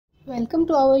Welcome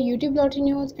to our YouTube lottery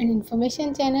news and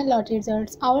information channel Lottery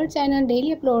Results. Our channel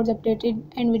daily uploads updated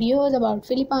and videos about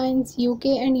Philippines, UK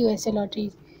and USA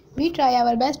lotteries. We try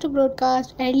our best to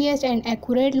broadcast earliest and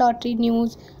accurate lottery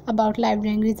news about live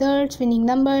drawing results, winning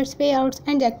numbers, payouts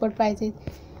and jackpot prizes.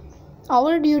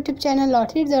 Our YouTube channel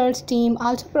Lottery Results team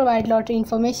also provide lottery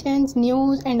information,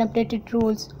 news and updated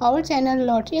rules. Our channel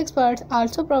Lottery Experts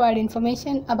also provide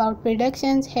information about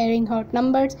predictions, hearing hot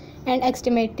numbers and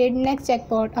estimated next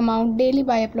jackpot amount daily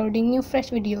by uploading new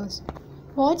fresh videos.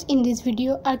 Watch in this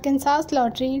video Arkansas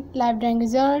Lottery, live drawing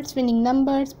results, winning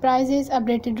numbers, prizes,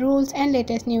 updated rules and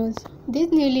latest news.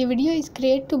 This newly video is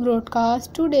created to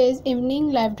broadcast today's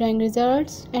evening live drawing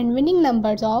results and winning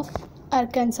numbers of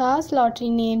Arkansas lottery.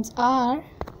 Names are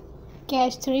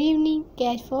Cash 3 evening,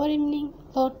 Cash 4 evening,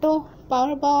 Lotto,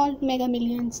 Powerball, Mega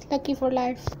Millions, Lucky for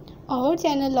Life. Our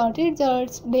channel Lottery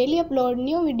Results daily upload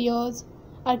new videos,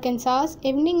 Arkansas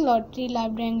evening lottery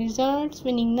live drawing results,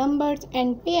 winning numbers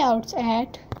and payouts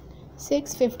at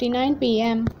 6:59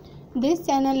 p.m. This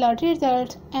channel Lottery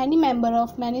Results, any member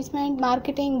of management,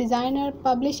 marketing, designer,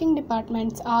 publishing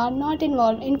departments are not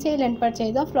involved in sale and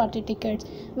purchase of lottery tickets.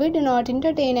 We do not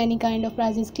entertain any kind of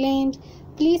prizes claims.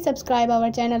 Please subscribe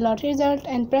our channel Lottery Results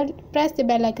and press the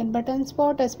bell icon button.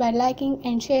 Support us by liking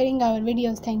and sharing our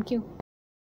videos. Thank you.